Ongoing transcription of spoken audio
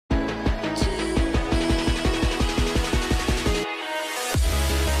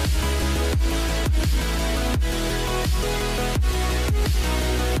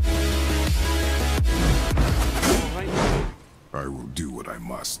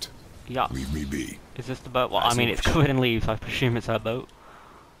must. Yeah. Leave me be. Is this the boat? Well, As I mean, you it's wish. covered in leaves. I presume it's her boat.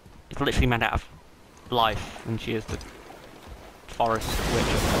 It's literally made out of life, and she is the forest witch.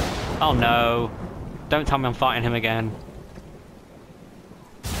 Oh no! Don't tell me I'm fighting him again.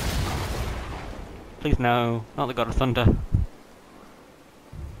 Please no, not the God of Thunder.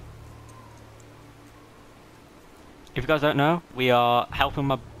 If you guys don't know, we are helping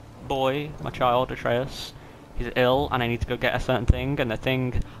my boy, my child, Atreus. He's ill, and I need to go get a certain thing, and the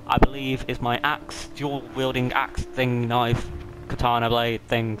thing, I believe, is my axe, dual-wielding axe thing, knife, katana blade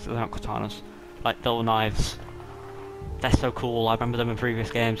things. They're not katanas, like little knives. They're so cool, I remember them in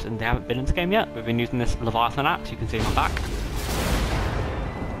previous games, and they haven't been in this game yet. We've been using this Leviathan axe, you can see on my back.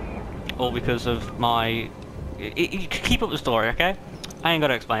 All because of my... You keep up the story, okay? I ain't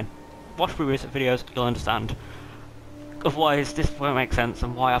gotta explain. Watch previous videos, you'll understand. Otherwise, this won't make sense,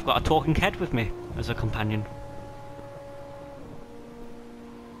 and why I've got a talking head with me as a companion.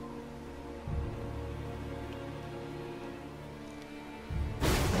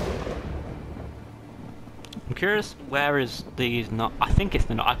 I'm curious, where is these not? I think it's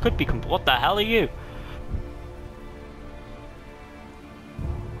the not. I could be. What the hell are you?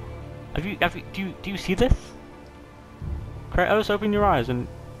 Do you see this? Kratos, open your eyes, and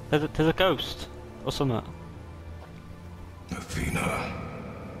there's a ghost or something. Athena.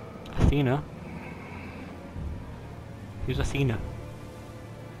 Athena. Who's Athena?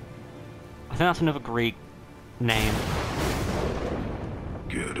 I think that's another Greek name.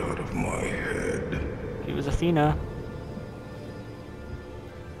 Get out of my head. It was Athena.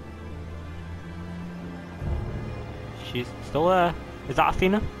 She's still there. Is that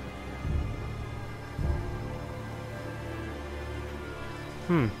Athena?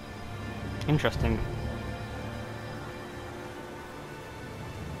 Interesting.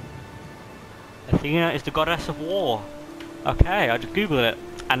 Athena is the goddess of war. Okay, I just googled it.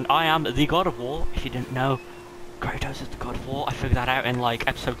 And I am the god of war, if you didn't know. Kratos is the god of war. I figured that out in like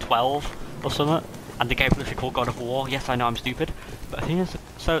episode 12 or something. And the game was literally called God of War. Yes, I know I'm stupid. But Athena's...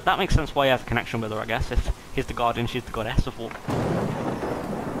 So that makes sense why you have a connection with her, I guess. If he's the god and she's the goddess of war.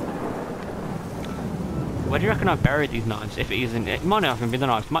 Where do you reckon I buried these knives? If it isn't... It might not even be the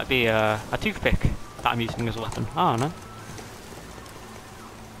knives. It might be a toothpick that I'm using as a weapon. I don't know.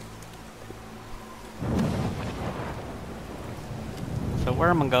 So where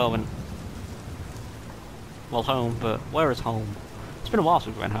am I going? Well, home, but where is home? It's been a while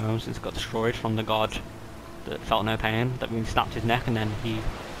since we went home, since it got destroyed from the god that felt no pain, that we snapped his neck and then he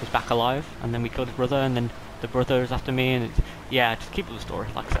was back alive, and then we killed his brother, and then the brother is after me, and it's, yeah, just keep with the story,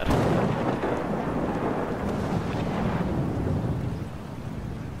 like I said.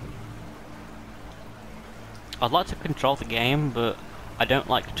 I'd like to control the game, but I don't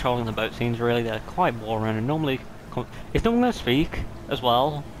like controlling the boat scenes really, they're quite boring, and normally... Is no one going to speak as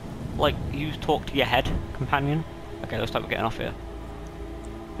well? Like, you talk to your head companion? Okay, looks like we're getting off here.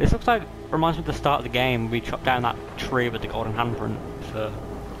 This looks like, reminds me of the start of the game, we chopped down that tree with the golden handprint for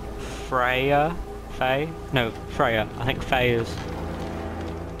Freya? Faye? No, Freya. I think Faye is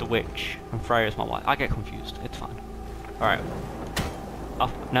the witch, and Freya is my wife. I get confused, it's fine. Alright.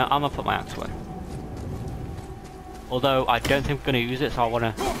 No, I'm gonna put my axe away. Although, I don't think I'm gonna use it, so I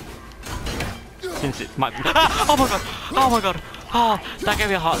wanna... Since it might be... Ah! Oh my god! Oh my god! Oh, that gave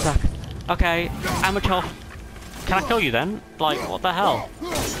me a heart attack. Okay, how much health? Can I kill you then? Like, what the hell?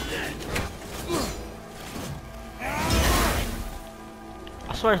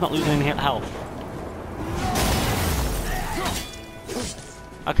 I swear it's not losing any health.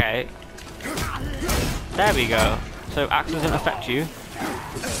 Okay. There we go. So axe doesn't affect you.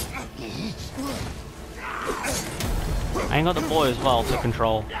 I ain't got the boy as well to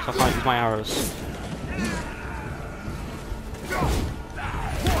control, so I can't use my arrows.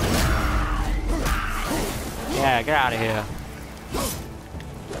 Yeah, get out of here.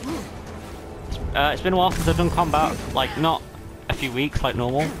 It's been a while since I've done combat, like not a few weeks like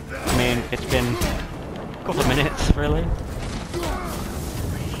normal. I mean, it's been a couple of minutes really.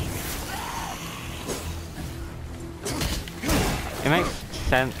 It makes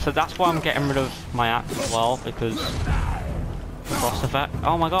sense, so that's why I'm getting rid of my axe as well, because frost effect.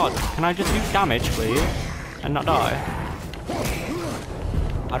 Oh my god, can I just do damage please? And not die?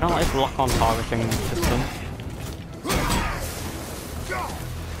 I don't like this lock-on targeting system.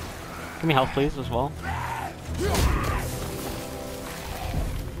 Give me health please as well.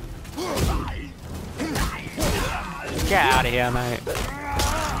 Get out of here, mate.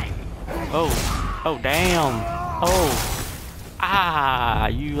 Oh. Oh, damn. Oh. Ah,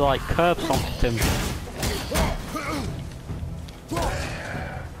 you like curb stomped him.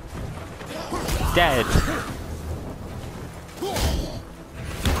 Dead.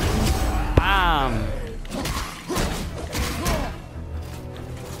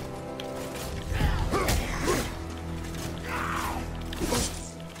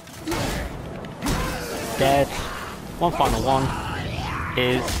 dead. One final one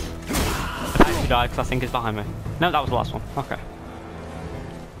is about to die because I think it's behind me. No, that was the last one. Okay.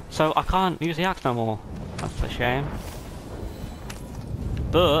 So I can't use the axe no more. That's a shame.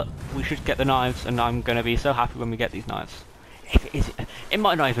 But we should get the knives, and I'm gonna be so happy when we get these knives. If it is, it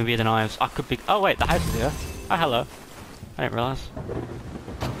might not even be the knives. I could be. Oh wait, the house is here. Oh hello. I didn't realise.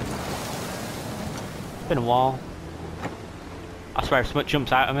 It's been a while. I swear, if something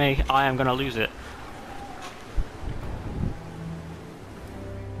jumps out at me, I am gonna lose it.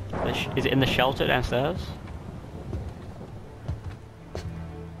 Is it in the shelter downstairs?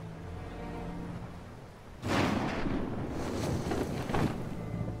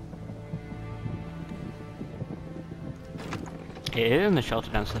 It is in the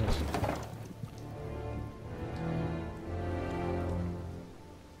shelter downstairs.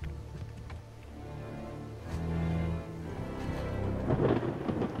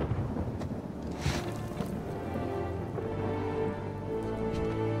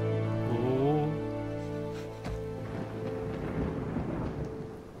 Ooh.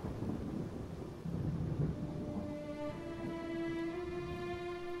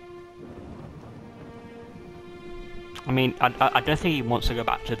 I mean, I don't think he wants to go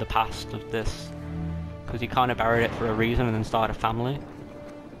back to the past of this, because he kind of buried it for a reason and then started a family.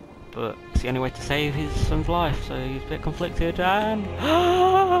 But it's the only way to save his son's life, so he's a bit conflicted, and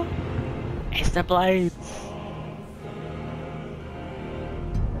it's the blades!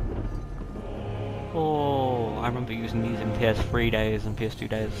 Oh, I remember using these in PS3 days and PS2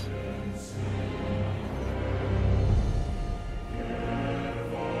 days.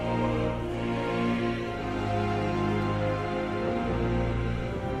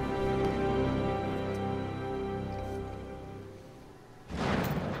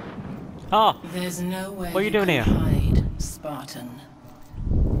 Oh, There's no way what are you doing can here? hide, Spartan.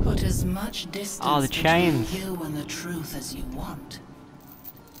 Put as much distance Oh, the between chains. you and the truth as you want.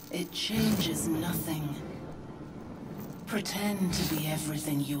 It changes nothing. Pretend to be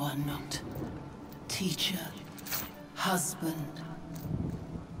everything you are not. Teacher, husband,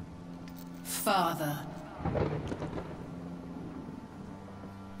 father.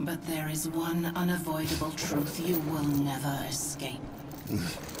 But there is one unavoidable truth you will never escape.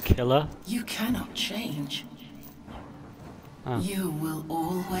 Killer? You cannot change. Oh. You will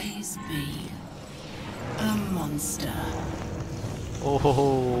always be a monster.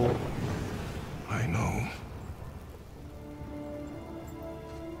 Oh, I know.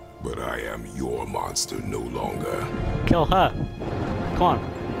 But I am your monster no longer. kill her! Come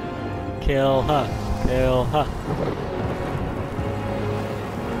on, kill her! Kill her!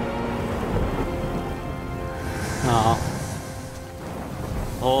 Oh.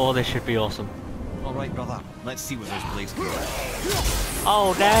 Oh, this should be awesome. All right, brother. Let's see what those blades can do.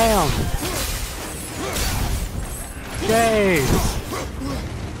 Oh, damn! Jeez!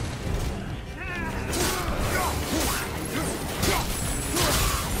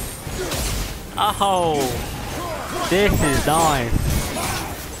 Oh! This is nice!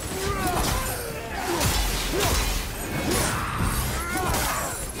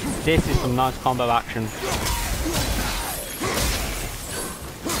 This is some nice combo action.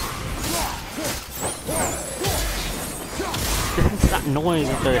 Listen to that noise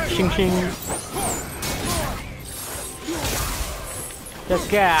of the ching ching. Just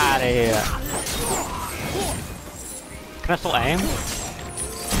get out of here. Can I still aim?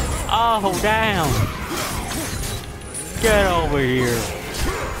 Oh, damn! Get over here.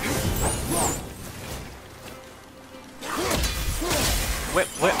 Whip,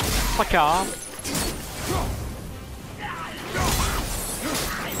 whip, watch out.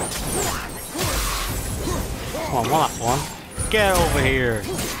 Come on, one last one. Get over here.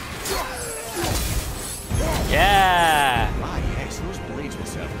 Yeah! Ah, yes, those blades will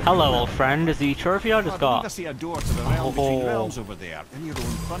serve. Hello, old friend. Is the trophy I just I believe I got? see a door to the realm between Oh. realms over there, in your own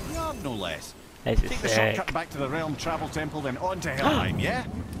front yard, no less. This is Take the sick. shortcut back to the realm travel temple, then on to Helheim, yeah?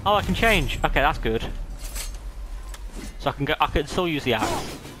 Oh, I can change. Okay, that's good. So I can go. I could still use the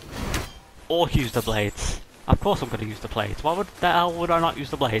axe, or use the blades. Of course, I'm going to use the blades. Why would the hell would I not use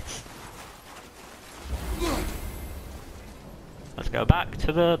the blades? Let's go back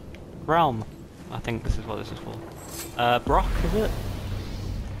to the realm. I think this is what this is for. Brock, is it?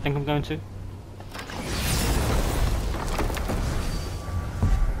 I think I'm going to.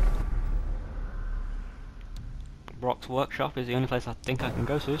 Brock's workshop is the only place I think I can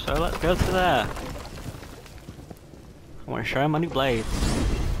go to, so let's go to there. I want to show him my new blades.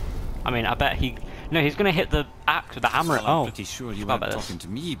 I mean, I bet he... No, he's going to hit the axe with the hammer. Well, I'm Oh, pretty sure you forgot weren't about this. talking to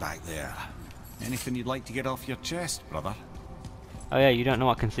me back there. Anything you'd like to get off your chest, brother? Oh yeah, you don't know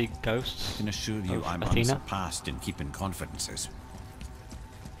I can see ghosts. I can assure you Of I'm Athena? unsurpassed in keeping confidences.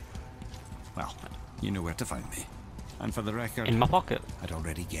 Well, you know where to find me. And for the record, In my pocket. I'd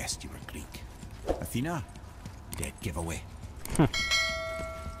already guessed you were Greek. Athena? Dead giveaway. What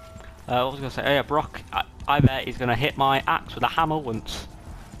was I gonna say? Oh yeah, Brock. I bet he's gonna hit my axe with a hammer once,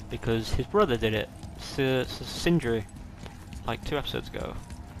 because his brother did it. Sindri, like 2 episodes ago.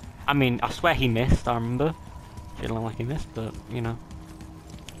 I mean, I swear he missed. I remember feeling like he missed, but you know,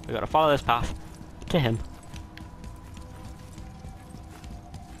 we gotta follow this path to him.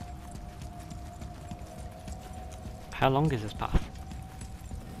 How long is this path?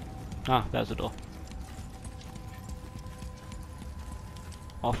 Ah, there's the door.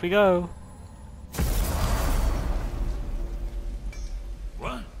 Off we go.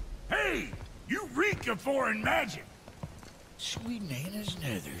 What? Hey! You reek of foreign magic! Sweet Nana's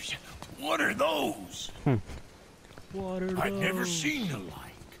nethers. What are those? What are I've never those? seen the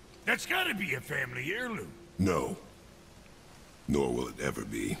like. That's gotta be a family heirloom. No. Nor will it ever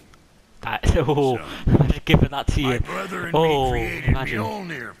be. Oh, I'm just giving that to My you. brother and Oh, me created imagine.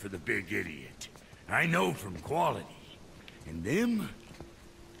 Mjolnir for the big idiot. I know from quality. And them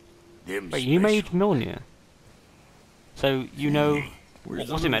Wait, you made special. Mjolnir? So you know Where's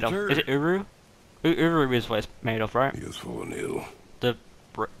what's the it made of? little Is it Uru? Uru is what it's made of, right? He is fallen ill. The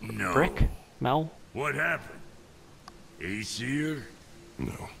No. brick? Mel? What happened? Aesir?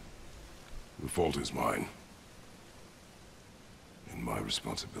 No. The fault is mine. And my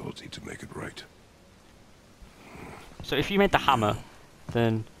responsibility to make it right. So if you made the hammer,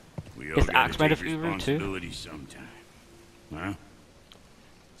 then We Is all the gotta axe made take of Uru too? responsibility sometime. Huh?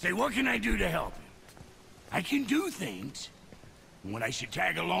 Say, what can I do to help him? I can do things. When I should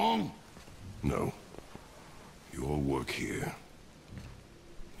tag along? No. Your work here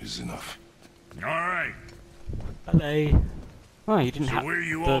is enough. All right. hello. Oh, you didn't So have where are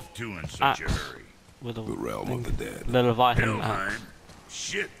you the off to in such a axe hurry? with a The realm thing. of the dead. The Leviathan Helheim? axe.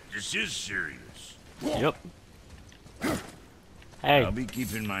 Shit, this is serious. Yep. Hey, I'll be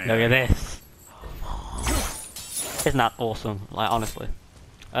keeping my look eye. at this. Isn't that awesome? Like honestly.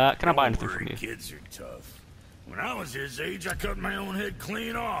 Can I buy anything Don't from worry, you? Kids are tough. When I was his age, I cut my own head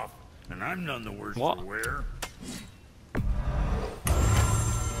clean off, and I'm none the worse What? for wear.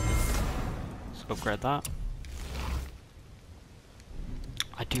 Let's upgrade that.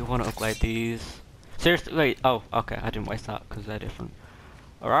 I do want to upgrade these. Seriously, wait. Oh, okay. I didn't waste that because they're different.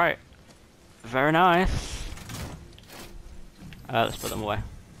 All right. Very nice. Let's put them away.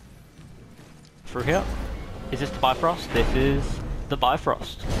 Through here. Is this the Bifrost? This is the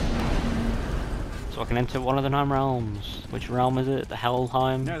Bifrost. So I can enter one of the 9 realms. Which realm is it? The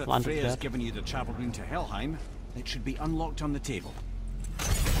Helheim? Now that Land of the Freya's Dead? given you the travel rune to Helheim, it should be unlocked on the table.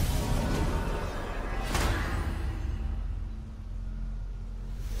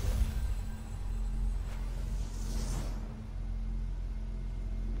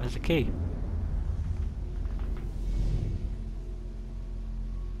 Where's the key?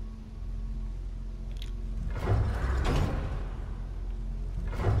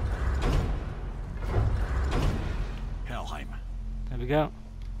 Helheim. There we go.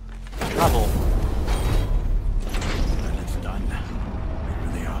 Travel. And it's done. They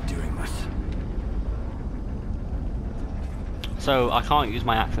really are doing this. So I can't use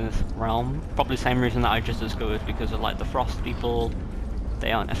my axe in this realm. Probably the same reason that I just discovered, because of like the frost people,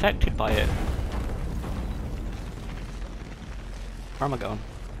 they aren't affected by it. Where am I going?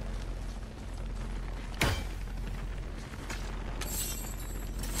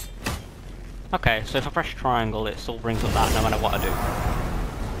 Okay, so if I press triangle, it still brings up that no matter what I do.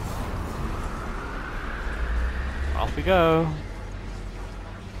 Off we go.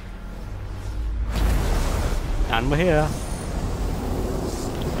 And we're here.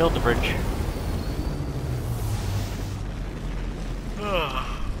 Build the bridge.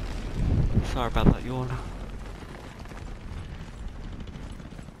 Sorry about that yawn.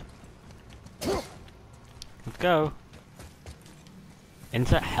 Let's go.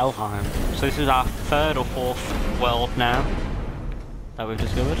 Into Helheim. So this is our 3rd or 4th world now that we've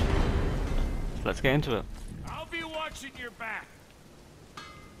discovered. So let's get into it. I'll be watching your back.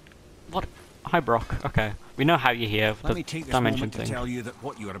 What? Hi Brock. Okay. We know how you're here. Let The me take this dimension moment to thing. tell you that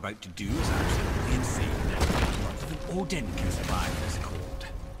what you are about to do is absolutely insane. Even Odin can survive this cold.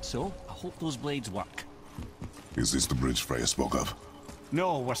 So, I hope those blades work. Is this the bridge Freya spoke of?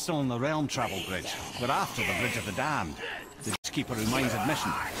 No, we're still on the realm travel bridge. We're after the Bridge of the Damned. The keeper who minds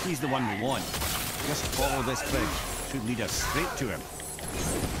admission. He's the one we want. Just follow this bridge. Should lead us straight to him.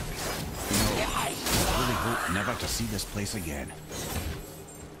 You know, I really hope never to see this place again.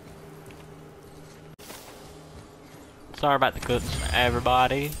 Sorry about the cuts,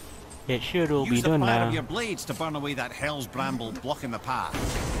 everybody. It should all be Use the done fire now. of your blades to burn away that hell's bramble blocking the path.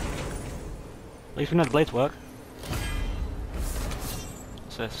 At least we know the blades work.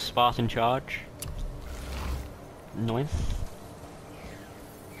 It's a Spartan charge. Nice.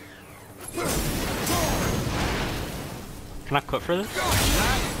 Can I cut through this?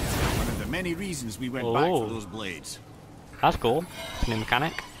 One of the many reasons we went back Oh. for those blades. That's cool. It's a new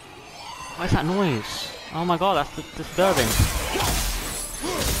mechanic. What is that noise? Oh my god, that's disturbing.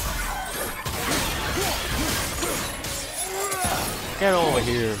 Get over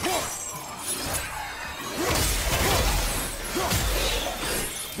here.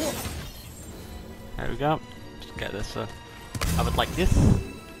 There we go. Just get this. I would like this.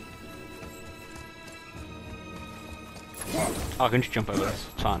 Oh, I can just jump over this.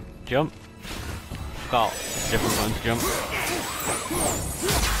 It's fine. Jump. Forgot. It's a different one to jump.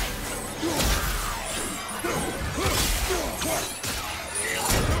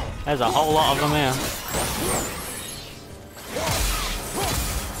 There's a whole lot of them here.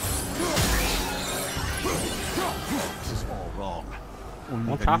 This is all wrong.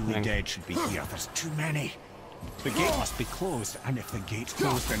 Only What's the newly happening? dead should be here. There's too many. The gate must be closed, and if the gate's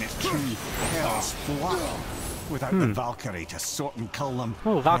closed, then it's true. Hell's flat. Without the Valkyrie to sort and kill them,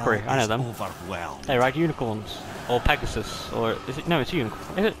 Oh, Valkyrie, hell I know is them. overwhelmed. They ride unicorns. Or Pegasus. Or is it? No, it's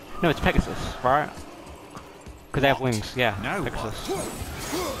unicorn. Is it? No, it's Pegasus, right? Because they have What? wings, yeah. Now what? Pegasus.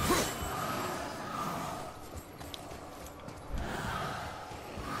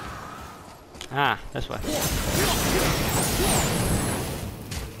 Ah, this way.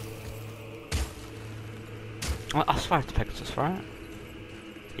 Well, I swear it's Pegasus, right?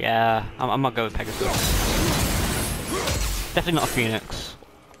 Yeah, I'm gonna go with Pegasus. Definitely not a Phoenix.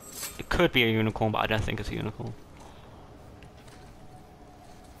 It could be a unicorn, but I don't think it's a unicorn.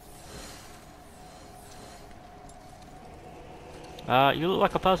 You look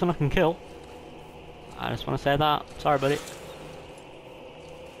like a person I can kill. I just want to say that. Sorry, buddy.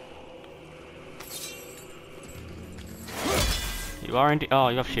 You are indeed. Oh,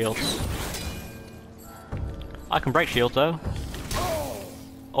 you have shields. I can break shields though.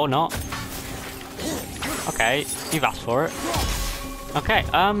 Or not. Okay, you've asked for it. Okay,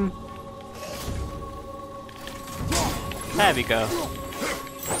 there we go.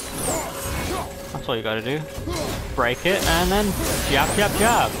 That's all you gotta do. Break it, and then jab, jab,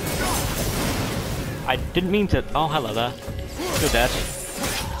 jab. I didn't mean to. Oh, hello there. You're dead.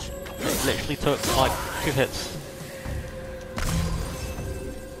 It literally took like 2 hits.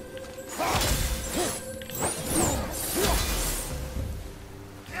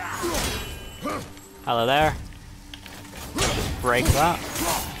 Hello there. Just break that.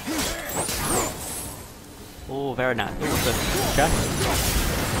 Oh, very nice. Ooh, what's this?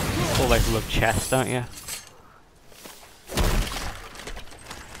 Chest? Always love chests, don't you?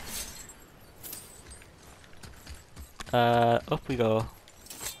 Up we go.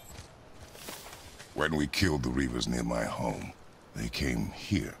 When we killed the Reavers near my home, they came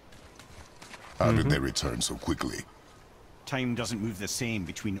here. How did they return so quickly? Time doesn't move the same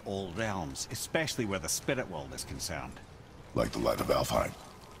between all realms, especially where the spirit world is concerned. Like the light of Alfheim.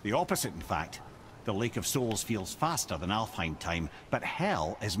 The opposite, in fact. The Lake of Souls feels faster than Alfheim time, but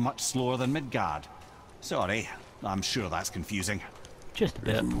Hell is much slower than Midgard. Sorry, I'm sure that's confusing. Just a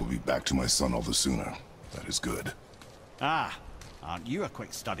bit. We will be back to my son all the sooner. That is good. Ah, aren't you a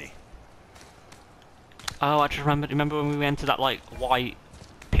quick study? Oh, I just remember when we went to that like white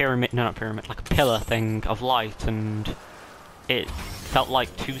pyramid, no, not pyramid, like a pillar thing of light, and it felt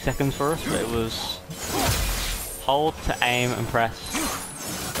like 2 seconds for us, but it was hold to aim and press.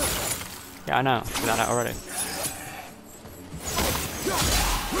 Yeah, I know, I figured that out already.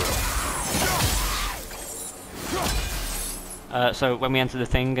 So when we entered the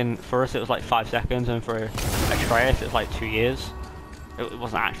thing, and for us it was like 5 seconds, and for Atreus it was like 2 years. It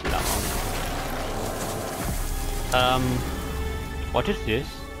wasn't actually that long. What is this?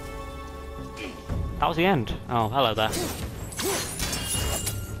 That was the end. Oh, hello there.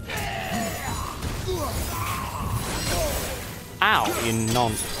 Ow, you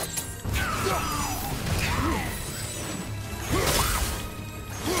nonce.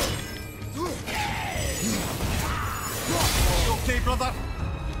 Okay, brother.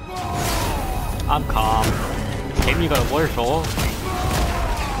 I'm calm. This game you got a waterfall.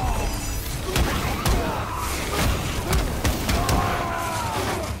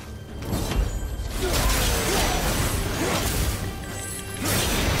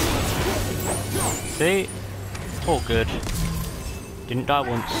 See? All good. Didn't die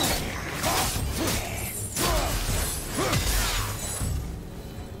once.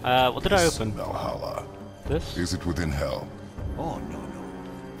 What did I This open? Valhalla. This? Is it within hell? Oh, no, no.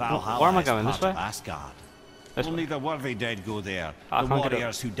 Valhalla where am I is going? This part of way? Asgard. This Only way? the worthy dead go there. I The can't get up.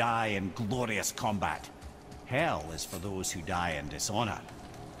 warriors who die in glorious combat. Hell is for those who die in dishonor.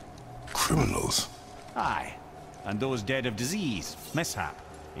 Criminals. Aye. And those dead of disease, mishap,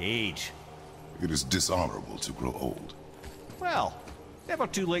 age. It is dishonorable to grow old. Well, never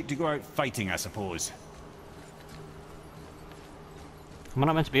too late to go out fighting, I suppose. Am I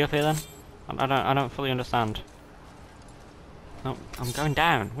not meant to be up here then? I don't fully understand. No, I'm going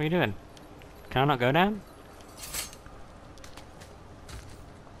down. What are you doing? Can I not go down?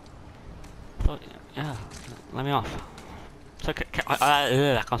 Yeah, let me off. So,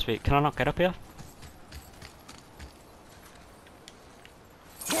 I can't speak. Can I not get up here?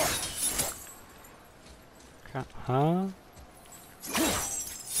 Huh?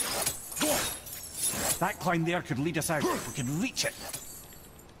 That climb there could lead us out. We could reach it.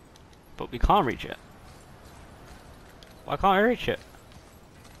 But we can't reach it. Why can't I reach it?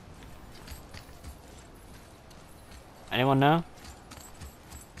 Anyone know?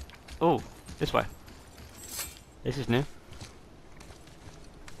 Oh, this way. This is new.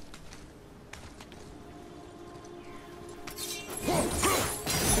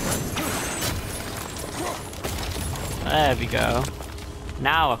 There we go.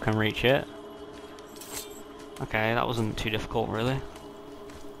 Now I can reach it. Okay, that wasn't too difficult really.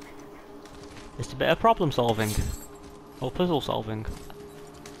 Just a bit of problem solving. Or puzzle solving.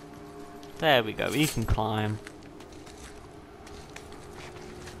 There we go, we can climb.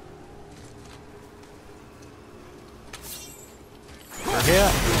 We're here.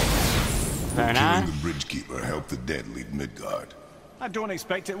 Very nice. Killing the Bridgekeeper helped the dead leave Midgard. I don't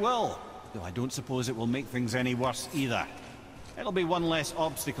expect it will. Though I don't suppose it will make things any worse either. It'll be one less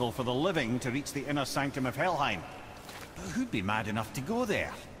obstacle for the living to reach the inner sanctum of Helheim. But who'd be mad enough to go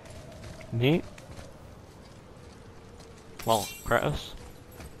there? Me? Well, Kratos.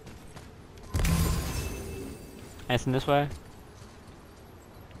 Anything this way?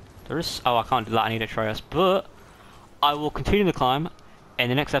 There is... Oh, I can't do that, I need Atreus. But, I will continue the climb in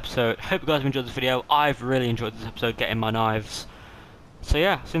the next episode. Hope you guys have enjoyed this video. I've really enjoyed this episode, getting my knives. So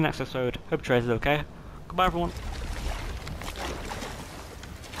yeah, see you in the next episode. Hope Atreus is okay. Goodbye everyone.